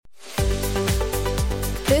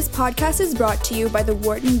This podcast is brought to you by the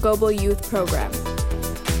Wharton Global Youth Program.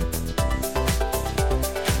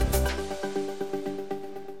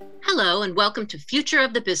 Hello, and welcome to Future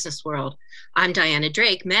of the Business World. I'm Diana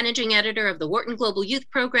Drake, Managing Editor of the Wharton Global Youth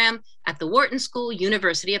Program at the Wharton School,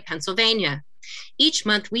 University of Pennsylvania. Each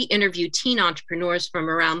month, we interview teen entrepreneurs from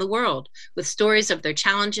around the world with stories of their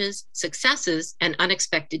challenges, successes, and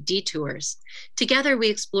unexpected detours. Together, we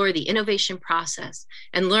explore the innovation process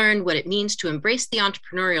and learn what it means to embrace the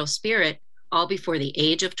entrepreneurial spirit, all before the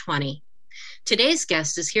age of 20. Today's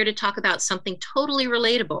guest is here to talk about something totally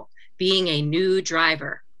relatable, being a new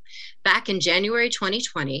driver. Back in January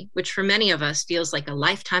 2020, which for many of us feels like a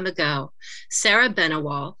lifetime ago, Sarah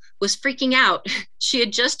Benawal was freaking out. She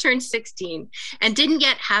had just turned 16 and didn't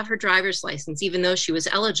yet have her driver's license, even though she was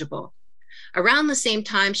eligible. Around the same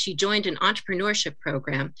time, she joined an entrepreneurship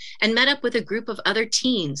program and met up with a group of other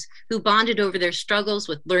teens who bonded over their struggles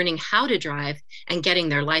with learning how to drive and getting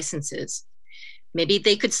their licenses. Maybe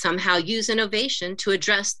they could somehow use innovation to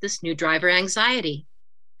address this new driver anxiety.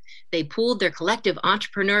 They pooled their collective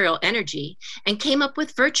entrepreneurial energy and came up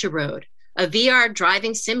with VirtuRoad, a VR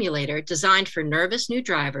driving simulator designed for nervous new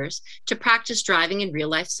drivers to practice driving in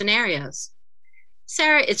real-life scenarios.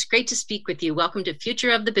 Sarah, it's great to speak with you. Welcome to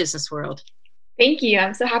Future of the Business World. Thank you.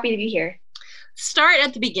 I'm so happy to be here. Start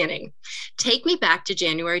at the beginning. Take me back to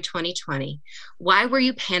January 2020. Why were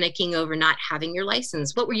you panicking over not having your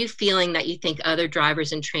license? What were you feeling that you think other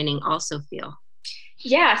drivers in training also feel?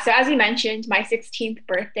 Yeah, so as you mentioned, my 16th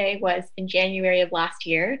birthday was in January of last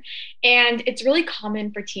year, and it's really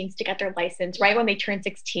common for teens to get their license right when they turn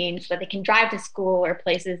 16 so that they can drive to school or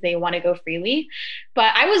places they want to go freely.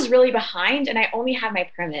 But I was really behind and I only had my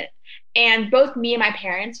permit. And both me and my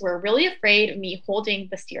parents were really afraid of me holding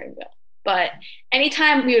the steering wheel. But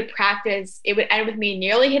anytime we would practice, it would end with me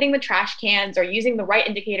nearly hitting the trash cans or using the right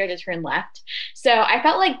indicator to turn left. So I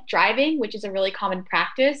felt like driving, which is a really common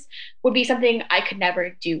practice, would be something I could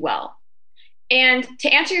never do well. And to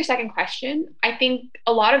answer your second question, I think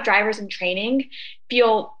a lot of drivers in training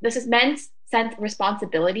feel this immense sense of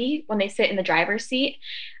responsibility when they sit in the driver's seat.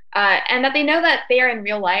 And that they know that they are in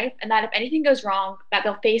real life and that if anything goes wrong, that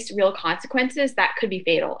they'll face real consequences that could be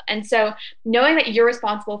fatal. And so knowing that you're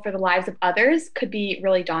responsible for the lives of others could be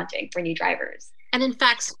really daunting for new drivers. And in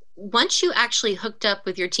fact, once you actually hooked up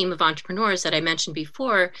with your team of entrepreneurs that I mentioned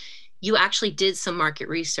before, you actually did some market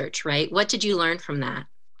research, right? What did you learn from that?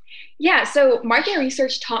 Yeah, so market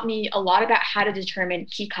research taught me a lot about how to determine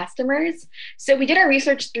key customers. So we did our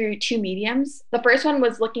research through two mediums. The first one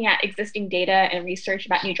was looking at existing data and research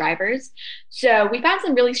about new drivers. So we found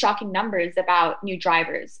some really shocking numbers about new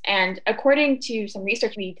drivers. And according to some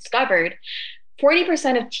research we discovered,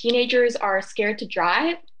 40% of teenagers are scared to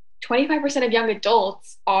drive, 25% of young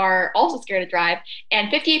adults are also scared to drive,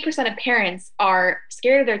 and 58% of parents are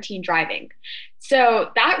scared of their teen driving. So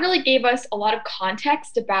that really gave us a lot of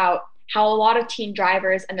context about how a lot of teen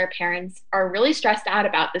drivers and their parents are really stressed out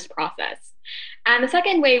about this process. And the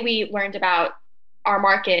second way we learned about our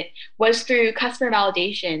market was through customer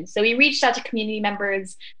validation. So we reached out to community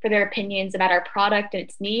members for their opinions about our product and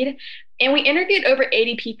its need. And we interviewed over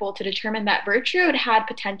 80 people to determine that VirtuRoad had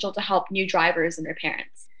potential to help new drivers and their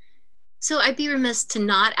parents. So I'd be remiss to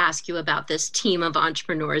not ask you about this team of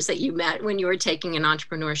entrepreneurs that you met when you were taking an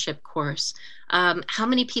entrepreneurship course. How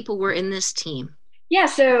many people were in this team? Yeah,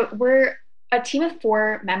 so we're a team of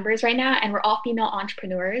 4 members right now, and we're all female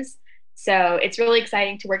entrepreneurs. So it's really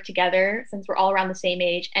exciting to work together since we're all around the same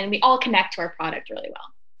age and we all connect to our product really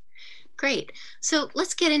well. Great. So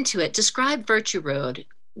let's get into it. Describe VirtuRoad.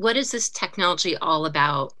 What is this technology all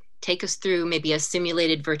about? Take us through maybe a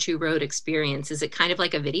simulated VirtuRoad experience. Is it kind of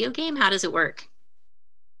like a video game? How does it work?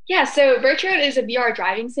 Yeah, so VirtuRoad is a VR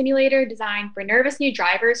driving simulator designed for nervous new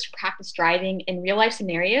drivers to practice driving in real life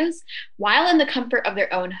scenarios while in the comfort of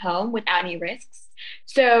their own home without any risks.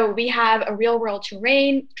 So we have a real world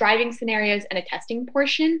terrain, driving scenarios, and a testing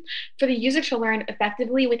portion for the user to learn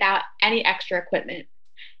effectively without any extra equipment.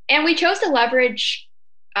 And we chose to leverage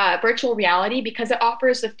virtual reality because it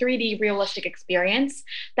offers a 3D realistic experience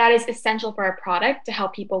that is essential for our product to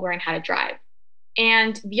help people learn how to drive.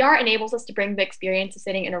 And VR enables us to bring the experience of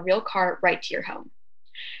sitting in a real car right to your home.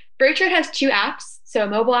 VirtuRoad has 2 apps, so a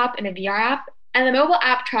mobile app and a VR app. And the mobile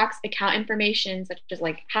app tracks account information, such as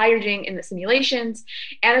like how you're doing in the simulations.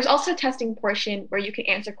 And there's also a testing portion where you can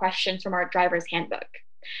answer questions from our driver's handbook.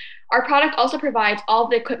 Our product also provides all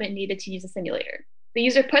the equipment needed to use a simulator. The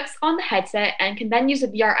user puts on the headset and can then use a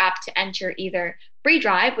VR app to enter either free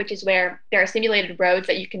drive, which is where there are simulated roads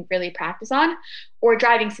that you can really practice on, or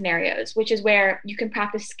driving scenarios, which is where you can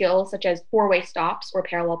practice skills such as four-way stops or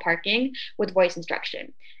parallel parking with voice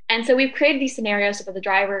instruction. And so we've created these scenarios so that the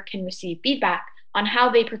driver can receive feedback on how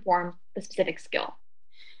they perform the specific skill.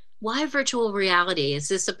 Why virtual reality? Is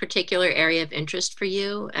this a particular area of interest for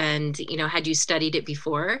you? And, had you studied it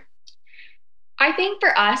before? I think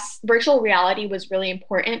for us, virtual reality was really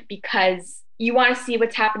important because you want to see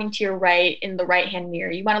what's happening to your right in the right hand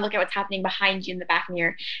mirror. You want to look at what's happening behind you in the back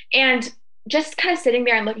mirror. And just kind of sitting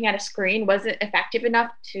there and looking at a screen wasn't effective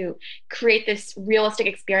enough to create this realistic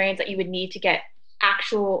experience that you would need to get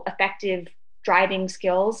actual effective driving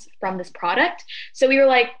skills from this product. So we were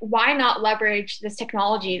like, why not leverage this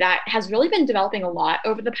technology that has really been developing a lot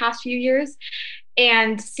over the past few years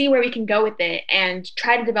and see where we can go with it and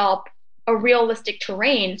try to develop a realistic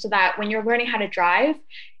terrain so that when you're learning how to drive,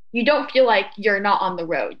 you don't feel like you're not on the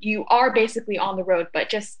road. You are basically on the road, but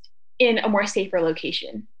just in a more safer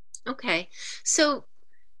location. Okay. So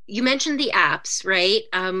you mentioned the apps, right?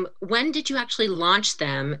 When did you actually launch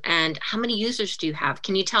them and how many users do you have?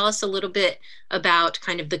 Can you tell us a little bit about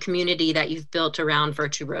kind of the community that you've built around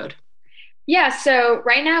VirtuRoad? Yeah, so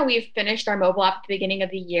right now we've finished our mobile app at the beginning of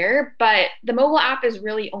the year, but the mobile app is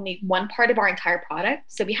really only one part of our entire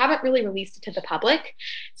product. So we haven't really released it to the public.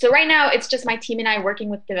 So right now it's just my team and I working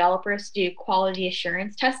with developers to do quality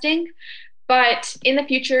assurance testing. But in the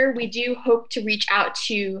future, we do hope to reach out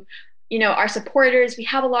to, our supporters. We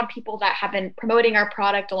have a lot of people that have been promoting our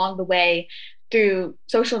product along the way through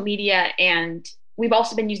social media, and we've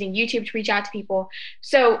also been using YouTube to reach out to people.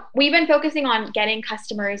 So we've been focusing on getting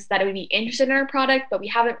customers that would be interested in our product, but we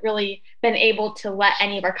haven't really been able to let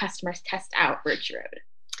any of our customers test out VirtuRoad.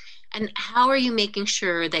 And how are you making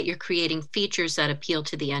sure that you're creating features that appeal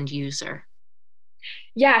to the end user?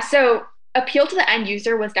 Yeah, so appeal to the end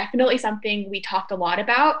user was definitely something we talked a lot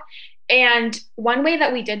about. And one way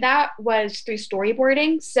that we did that was through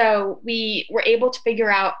storyboarding. So we were able to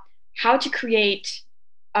figure out how to create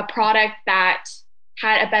a product that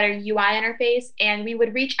had a better UI interface. And we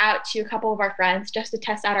would reach out to a couple of our friends just to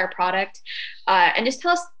test out our product and just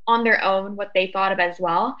tell us on their own what they thought of as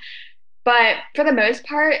well. But for the most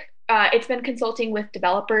part, it's been consulting with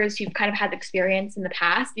developers who've kind of had experience in the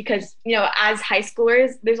past because, as high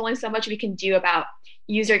schoolers, there's only so much we can do about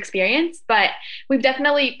user experience. But we've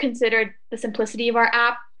definitely considered the simplicity of our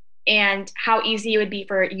app and how easy it would be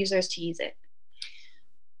for users to use it.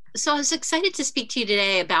 So I was excited to speak to you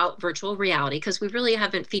today about virtual reality because we really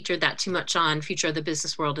haven't featured that too much on Future of the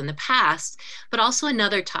Business World in the past, but also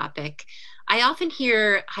another topic. I often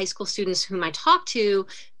hear high school students whom I talk to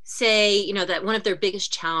say, that one of their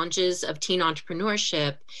biggest challenges of teen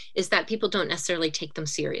entrepreneurship is that people don't necessarily take them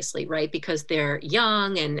seriously, right? Because they're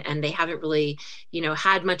young and they haven't really,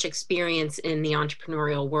 had much experience in the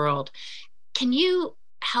entrepreneurial world. Can you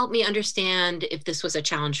help me understand if this was a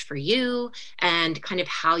challenge for you and kind of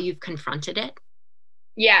how you've confronted it?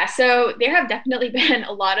 Yeah, so there have definitely been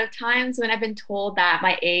a lot of times when I've been told that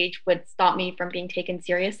my age would stop me from being taken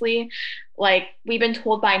seriously. Like, we've been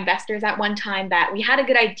told by investors at one time that we had a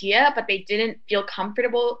good idea, but they didn't feel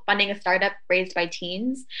comfortable funding a startup raised by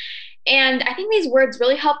teens. And I think these words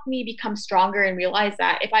really helped me become stronger and realize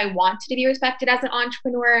that if I wanted to be respected as an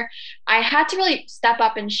entrepreneur, I had to really step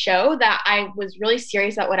up and show that I was really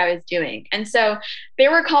serious about what I was doing. And so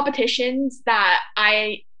there were competitions that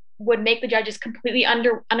I would make the judges completely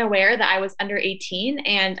unaware that I was under 18.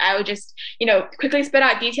 And I would just, quickly spit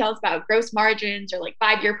out details about gross margins or like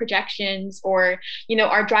 5-year projections or,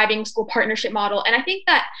 our driving school partnership model. And I think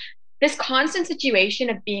that this constant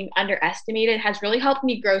situation of being underestimated has really helped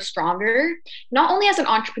me grow stronger, not only as an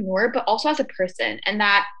entrepreneur, but also as a person. And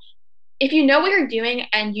that if you know what you're doing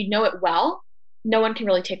and you know it well, no one can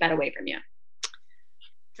really take that away from you.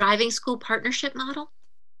 Driving school partnership model?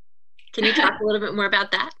 Can you talk a little bit more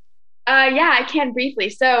about that? Yeah, I can briefly.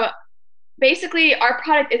 So basically, our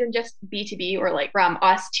product isn't just B2B or like from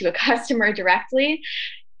us to a customer directly.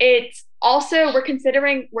 It's also, we're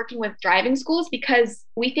considering working with driving schools because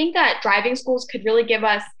we think that driving schools could really give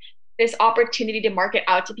us this opportunity to market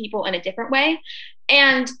out to people in a different way.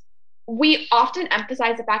 And we often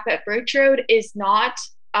emphasize the fact that VirtuRoad is not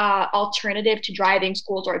alternative to driving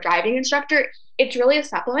schools or a driving instructor. It's really a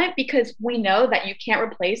supplement because we know that you can't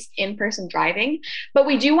replace in-person driving, but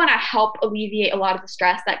we do want to help alleviate a lot of the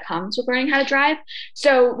stress that comes with learning how to drive.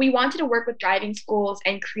 So we wanted to work with driving schools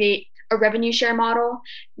and create a revenue share model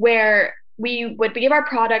where we would give our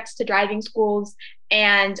products to driving schools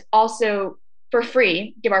and also for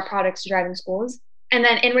free give our products to driving schools. And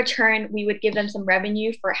then in return, we would give them some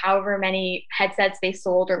revenue for however many headsets they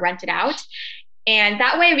sold or rented out. And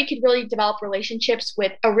that way we could really develop relationships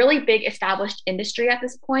with a really big established industry at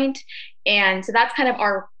this point. And so that's kind of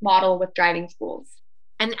our model with driving schools.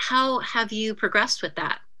 And how have you progressed with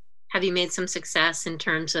that? Have you made some success in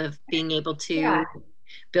terms of being able to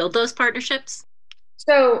build those partnerships?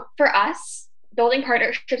 So for us, building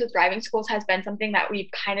partnerships with driving schools has been something that we've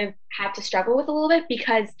kind of had to struggle with a little bit,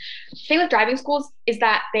 because the thing with driving schools is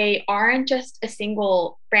that they aren't just a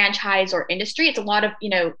single franchise or industry. It's a lot of,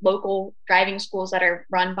 local driving schools that are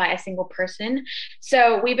run by a single person.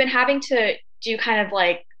 So we've been having to do kind of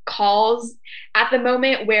like calls at the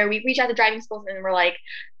moment where we reach out to driving schools and we're like,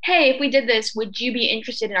 hey, if we did this, would you be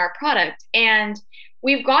interested in our product? And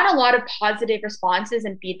we've got a lot of positive responses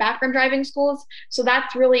and feedback from driving schools. So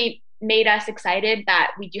that's really made us excited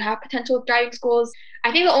that we do have potential with driving schools.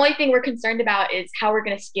 I think the only thing we're concerned about is how we're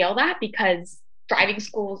going to scale that, because driving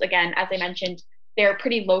schools, again, as I mentioned, they're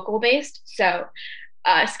pretty local based. So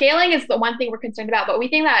scaling is the one thing we're concerned about, but we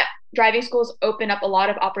think that driving schools open up a lot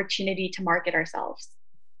of opportunity to market ourselves.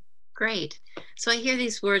 Great. So I hear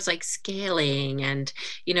these words like scaling and,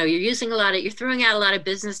 you're throwing out a lot of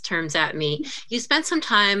business terms at me. You spent some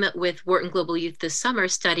time with Wharton Global Youth this summer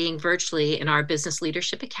studying virtually in our Business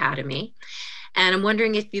Leadership Academy. And I'm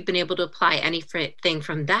wondering if you've been able to apply anything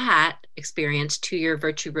from that experience to your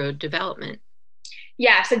Virtue Road development.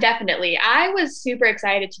 Yeah, so definitely. I was super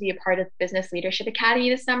excited to be a part of the Business Leadership Academy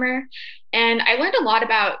this summer. And I learned a lot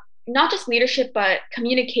about not just leadership, but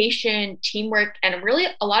communication, teamwork, and really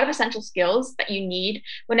a lot of essential skills that you need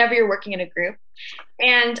whenever you're working in a group.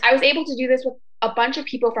 And I was able to do this with a bunch of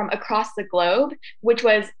people from across the globe, which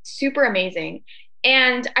was super amazing.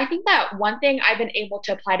 And I think that one thing I've been able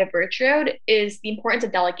to apply to Virtue Road is the importance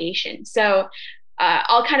of delegation. So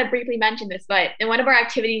I'll kind of briefly mention this, but in one of our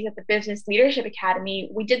activities at the Business Leadership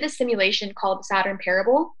Academy, we did this simulation called the Saturn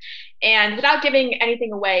Parable. And without giving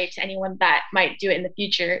anything away to anyone that might do it in the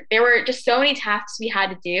future, there were just so many tasks we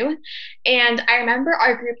had to do. And I remember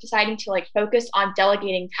our group deciding to focus on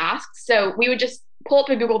delegating tasks. So we would just pull up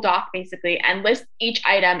a Google Doc basically and list each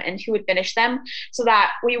item and who would finish them, so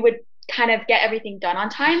that we would kind of get everything done on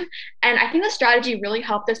time. And I think the strategy really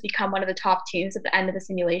helped us become one of the top teams at the end of the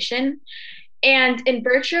simulation. And in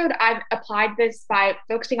Virtue Road, I've applied this by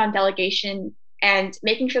focusing on delegation and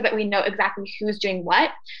making sure that we know exactly who's doing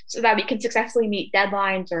what, so that we can successfully meet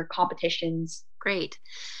deadlines or competitions. Great.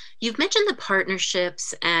 You've mentioned the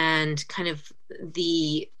partnerships and kind of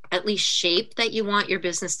the at least shape that you want your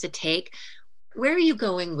business to take. Where are you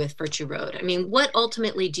going with Virtue Road? I mean, what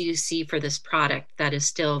ultimately do you see for this product that is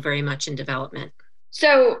still very much in development?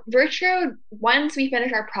 So Virtue Road, once we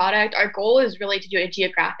finish our product, our goal is really to do a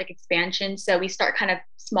geographic expansion. So we start kind of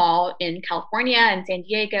small in California and San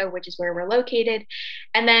Diego, which is where we're located.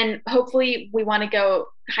 And then hopefully we want to go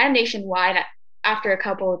kind of nationwide after a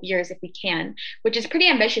couple of years if we can, which is pretty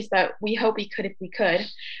ambitious, but we hope we could if we could.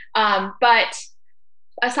 But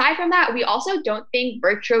aside from that, we also don't think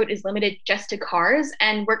Virtue Road is limited just to cars.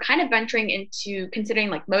 And we're kind of venturing into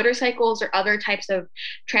considering motorcycles or other types of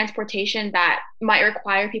transportation that might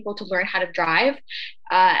require people to learn how to drive,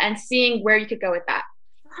 and seeing where you could go with that.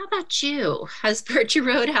 How about you? Has Virtue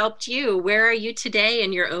Road helped you? Where are you today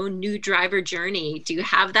in your own new driver journey? Do you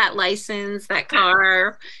have that license, that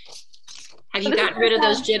car? Have you gotten rid of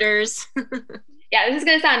those jitters? Yeah, this is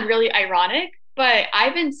going to sound really ironic, but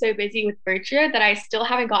I've been so busy with Virtue Road that I still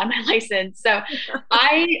haven't gotten my license. So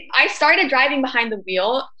I started driving behind the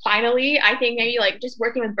wheel finally. I think maybe just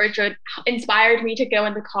working with Virtue Road inspired me to go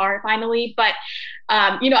in the car finally. But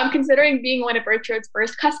I'm considering being one of Virtue Road's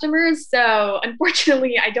first customers. So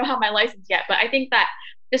unfortunately, I don't have my license yet. But I think that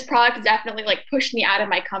this product has definitely pushed me out of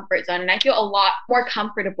my comfort zone, and I feel a lot more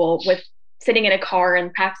comfortable with sitting in a car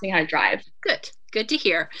and practicing how to drive. Good to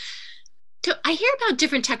hear. So I hear about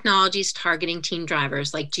different technologies targeting teen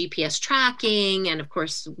drivers, like GPS tracking, and of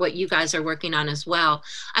course, what you guys are working on as well.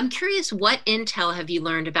 I'm curious, what intel have you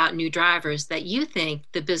learned about new drivers that you think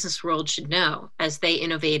the business world should know as they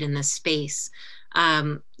innovate in this space?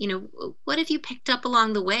 What have you picked up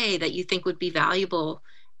along the way that you think would be valuable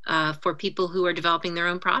for people who are developing their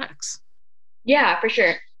own products? Yeah, for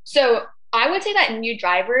sure. So I would say that new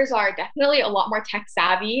drivers are definitely a lot more tech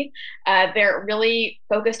savvy. They're really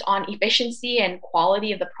focused on efficiency and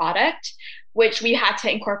quality of the product, which we had to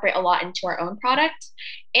incorporate a lot into our own product.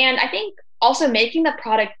 And I think also making the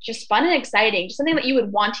product just fun and exciting, just something that you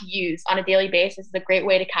would want to use on a daily basis, is a great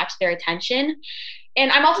way to catch their attention.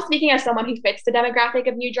 And I'm also speaking as someone who fits the demographic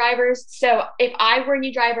of new drivers. So if I were a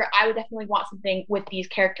new driver, I would definitely want something with these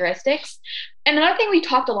characteristics. And another thing we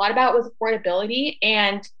talked a lot about was affordability.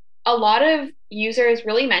 And a lot of users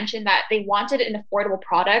really mentioned that they wanted an affordable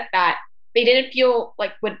product that they didn't feel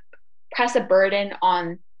like would press a burden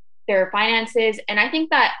on their finances. And I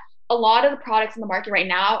think that a lot of the products in the market right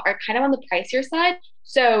now are kind of on the pricier side.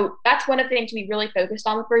 So that's one of the things we really focused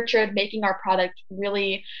on with VirtuRoad, making our product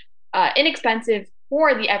really inexpensive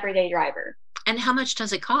for the everyday driver. And how much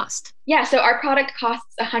does it cost? Yeah, so our product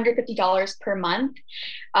costs $150 per month.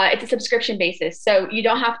 It's a subscription basis. So you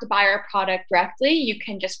don't have to buy our product directly. You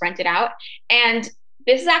can just rent it out. And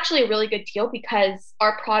this is actually a really good deal because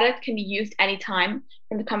our product can be used anytime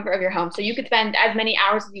from the comfort of your home. So you could spend as many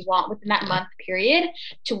hours as you want within that month period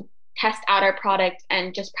to test out our product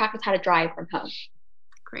and just practice how to drive from home.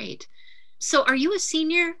 Great. So are you a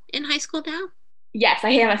senior in high school now? Yes, I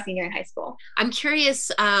am a senior in high school. I'm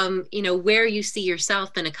curious, where you see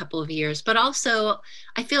yourself in a couple of years, but also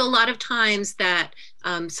I feel a lot of times that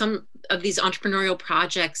some of these entrepreneurial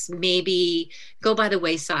projects maybe go by the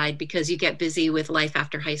wayside because you get busy with life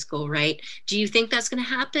after high school, right? Do you think that's going to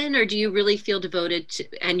happen, or do you really feel devoted to,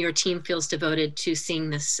 and your team feels devoted to seeing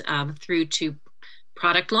this through to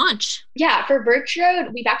product launch? Yeah, for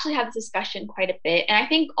VirtuRoad, we've actually had this discussion quite a bit, and I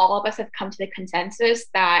think all of us have come to the consensus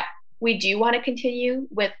that we do want to continue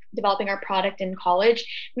with developing our product in college.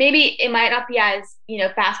 Maybe it might not be as,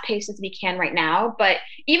 fast paced as we can right now, but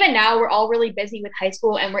even now we're all really busy with high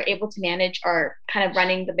school and we're able to manage our kind of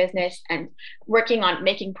running the business and working on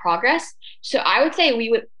making progress. So I would say we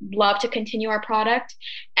would love to continue our product.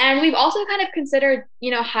 And we've also kind of considered,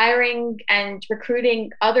 hiring and recruiting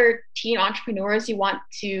other teen entrepreneurs who want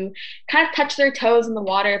to kind of touch their toes in the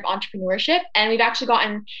water of entrepreneurship. And we've actually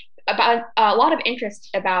gotten about a lot of interest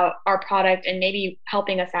about our product and maybe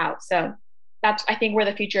helping us out. So that's, I think, where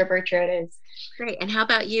the future of VirtuRoad is. Great. And how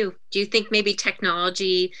about you? Do you think maybe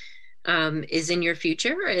technology is in your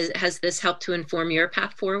future? Has this helped to inform your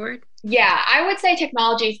path forward? Yeah, I would say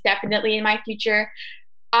technology is definitely in my future.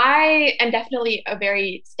 I am definitely a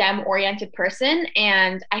very STEM-oriented person,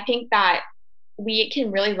 and I think that we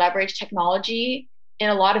can really leverage technology in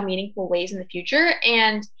a lot of meaningful ways in the future.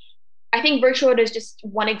 And I think VirtuRoad is just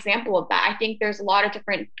one example of that. I think there's a lot of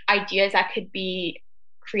different ideas that could be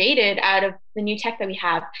created out of the new tech that we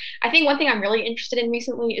have. I think one thing I'm really interested in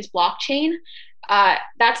recently is blockchain.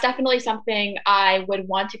 That's definitely something I would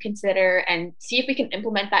want to consider and see if we can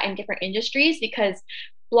implement that in different industries, because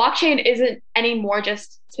blockchain isn't anymore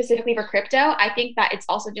just specifically for crypto. I think that it's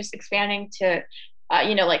also just expanding to,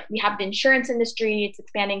 like we have the insurance industry, it's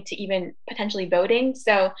expanding to even potentially voting.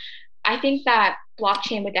 So I think that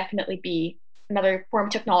blockchain would definitely be another form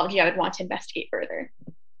of technology I would want to investigate further.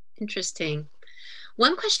 Interesting.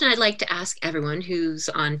 One question I'd like to ask everyone who's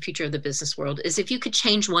on Future of the Business World is, if you could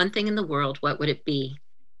change one thing in the world, what would it be?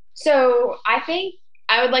 So I think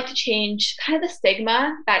I would like to change kind of the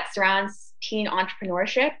stigma that surrounds teen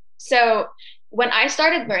entrepreneurship. So when I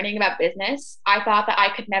started learning about business, I thought that I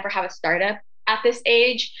could never have a startup at this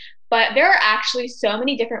age. But there are actually so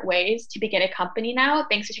many different ways to begin a company now,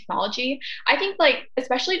 thanks to technology. I think,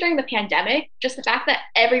 especially during the pandemic, just the fact that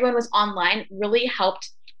everyone was online really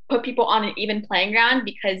helped put people on an even playing ground,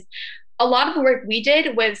 because a lot of the work we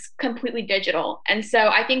did was completely digital. And so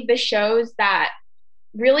I think this shows that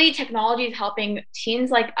really technology is helping teens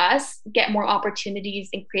like us get more opportunities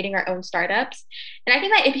in creating our own startups. And I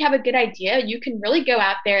think that if you have a good idea, you can really go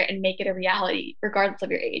out there and make it a reality, regardless of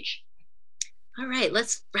your age. All right,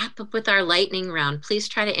 let's wrap up with our lightning round. Please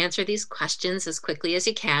try to answer these questions as quickly as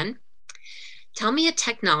you can. Tell me a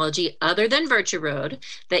technology other than VirtuRoad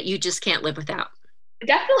that you just can't live without.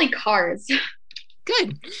 Definitely cars.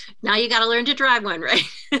 Good. Now you got to learn to drive one, right?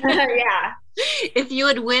 Yeah. If you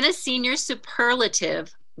would win a senior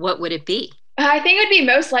superlative, what would it be? I think it would be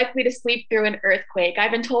most likely to sleep through an earthquake.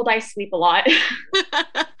 I've been told I sleep a lot.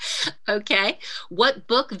 Okay. What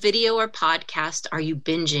book, video, or podcast are you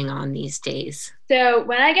binging on these days? So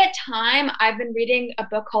when I get time, I've been reading a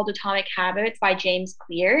book called Atomic Habits by James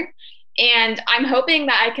Clear. And I'm hoping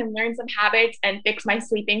that I can learn some habits and fix my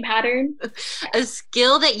sleeping pattern. A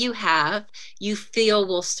skill that you have, you feel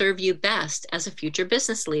will serve you best as a future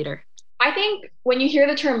business leader. I think when you hear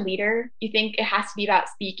the term leader, you think it has to be about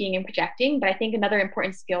speaking and projecting, but I think another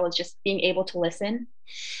important skill is just being able to listen.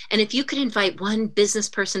 And if you could invite one business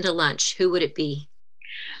person to lunch, who would it be?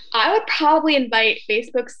 I would probably invite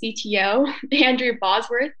Facebook's CTO, Andrew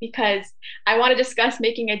Bosworth, because I want to discuss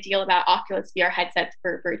making a deal about Oculus VR headsets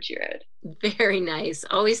for VirtuRoad. Very nice.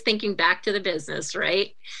 Always thinking back to the business,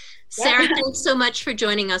 right? Yeah. Sarah, thanks so much for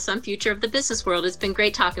joining us on Future of the Business World. It's been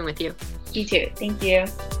great talking with you. You too. Thank you.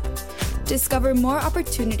 Discover more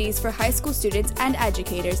opportunities for high school students and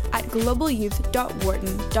educators at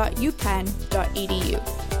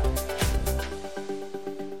globalyouth.wharton.upenn.edu.